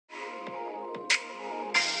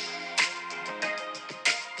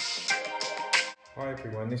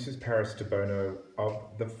everyone, this is Paris Debono of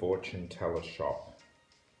the Fortune Teller Shop,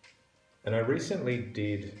 and I recently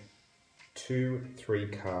did 2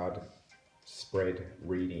 3-card spread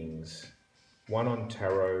readings, one on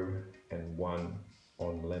tarot and one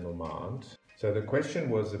on lenormand. So the question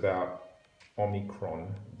was about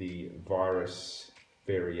Omicron, the virus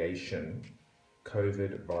variation,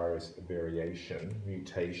 COVID virus variation,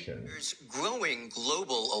 mutation. There's growing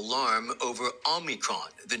global alarm over Omicron,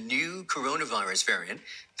 the new coronavirus variant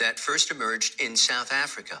that first emerged in South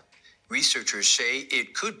Africa. Researchers say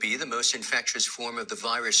it could be the most infectious form of the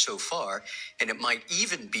virus so far, and it might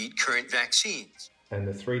even beat current vaccines. And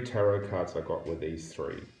the 3 tarot cards I got were these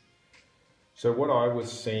 3. So what I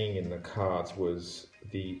was seeing in the cards was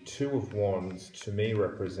the 2 of Wands to me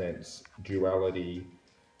represents duality,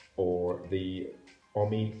 or the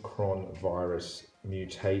Omicron virus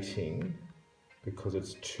mutating, because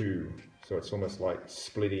it's 2. So it's almost like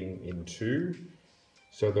splitting in 2.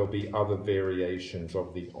 So there'll be other variations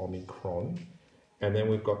of the Omicron. And then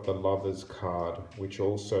we've got the Lovers card, which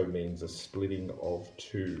also means a splitting of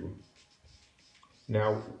 2.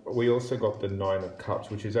 Now, we also got the 9 of Cups,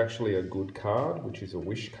 which is actually a good card, which is a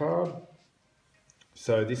wish card.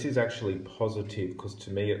 So this is actually positive, because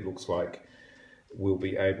to me it looks like we'll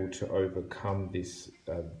be able to overcome this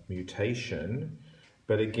mutation.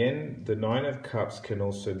 But again, the 9 of Cups can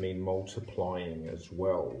also mean multiplying as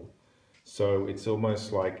well. So it's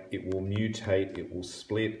almost like it will mutate, it will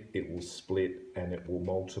split, and it will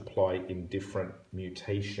multiply in different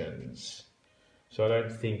mutations. So I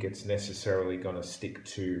don't think it's necessarily going to stick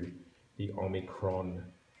to the Omicron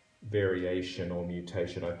variation or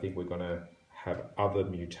mutation. I think we're going to have other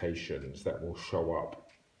mutations that will show up.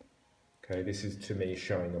 Okay, this is to me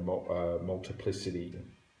showing a multiplicity,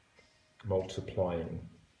 multiplying.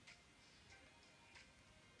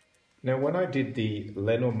 Now, when I did the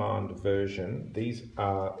Lenormand version, these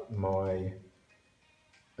are my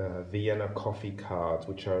Vienna coffee cards,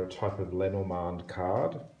 which are a type of Lenormand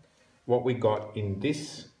card. What we got in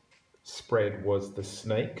this spread was the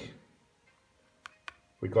snake,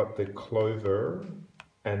 we got the clover,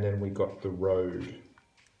 and then we got the road,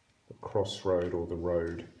 the crossroad or the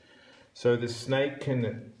road. So the snake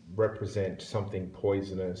can represent something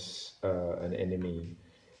poisonous, an enemy,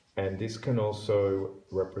 and this can also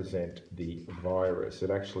represent the virus. It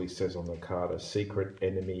actually says on the card, a secret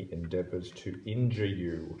enemy endeavors to injure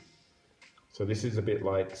you. So this is a bit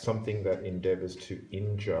like something that endeavors to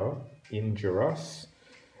injure us.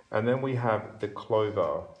 And then we have the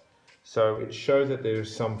clover. So it shows that there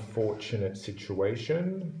is some fortunate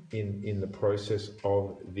situation in the process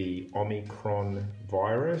of the Omicron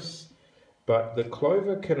virus. But the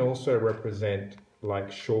clover can also represent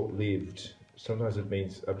like short-lived. Sometimes it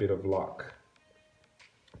means a bit of luck.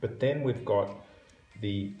 But then we've got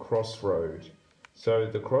the crossroad. So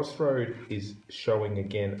the crossroad is showing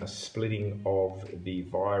again a splitting of the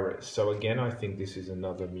virus. So again, I think this is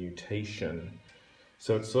another mutation.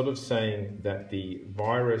 So it's sort of saying that the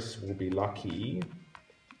virus will be lucky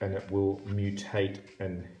and it will mutate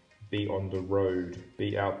and be on the road,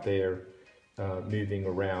 be out there moving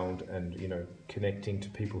around and, you know, connecting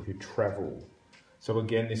to people who travel. So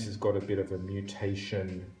again, this has got a bit of a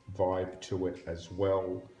mutation vibe to it as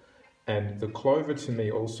well. And the clover to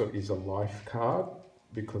me also is a life card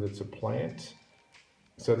because it's a plant.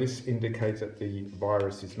 So this indicates that the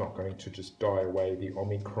virus is not going to just die away. The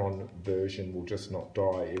Omicron version will just not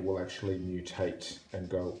die. It will actually mutate and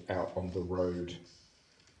go out on the road.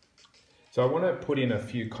 So I want to put in a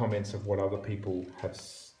few comments of what other people have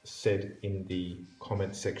said in the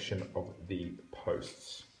comment section of the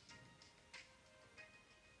posts.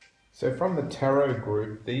 So from the tarot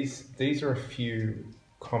group, these are a few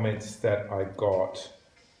comments that I got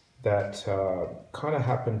that kind of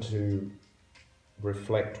happened to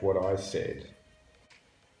reflect what I said.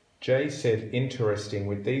 Jay said, interesting,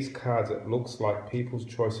 with these cards it looks like people's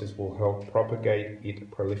choices will help propagate it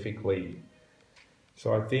prolifically.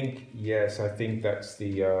 So I think, yes, I think that's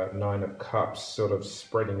the 9 of Cups sort of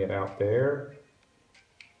spreading it out there.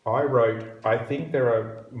 I wrote, I think there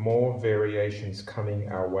are more variations coming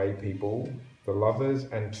our way, people. The Lovers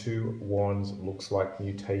and 2 Wands looks like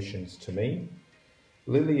mutations to me.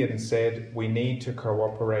 Lillian said, we need to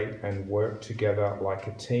cooperate and work together like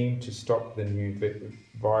a team to stop the new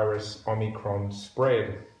virus Omicron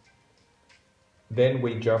spread. Then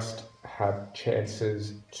we just have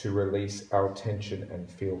chances to release our tension and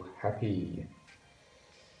feel happy.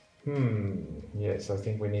 Yes, I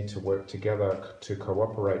think we need to work together to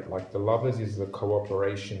cooperate. Like the Lovers is the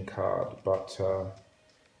cooperation card, but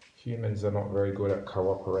humans are not very good at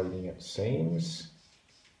cooperating, it seems.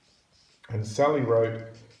 And Sally wrote,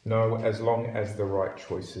 No, as long as the right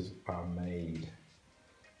choices are made.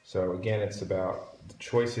 So again, it's about the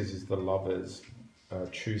choices is the lovers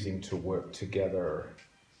choosing to work together.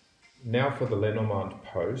 Now for the Lenormand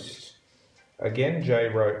post. Again, Jay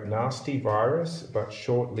wrote, nasty virus, but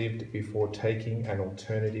short-lived before taking an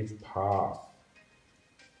alternative path.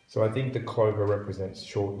 So I think the clover represents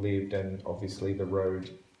short-lived, and obviously the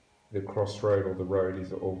road, the crossroad or the road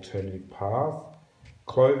is an alternative path.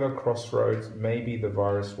 Clover, crossroads, maybe the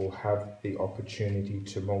virus will have the opportunity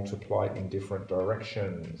to multiply in different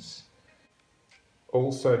directions.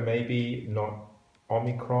 Also, maybe not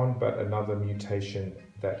Omicron, but another mutation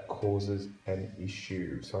that causes an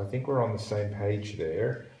issue. So I think we're on the same page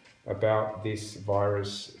there about this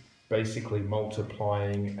virus basically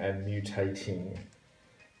multiplying and mutating.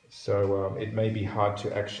 So it may be hard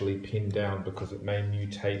to actually pin down because it may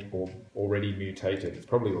mutate or already mutated. It's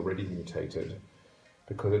probably already mutated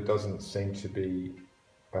because it doesn't seem to be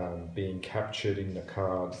being captured in the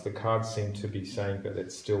cards. The cards seem to be saying that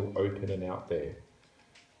it's still open and out there.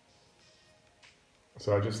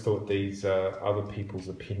 So I just thought these other people's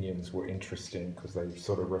opinions were interesting because they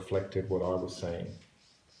sort of reflected what I was saying.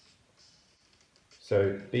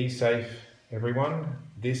 So be safe, everyone.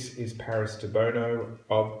 This is Paris Debono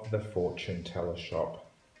of the Fortune Teller Shop.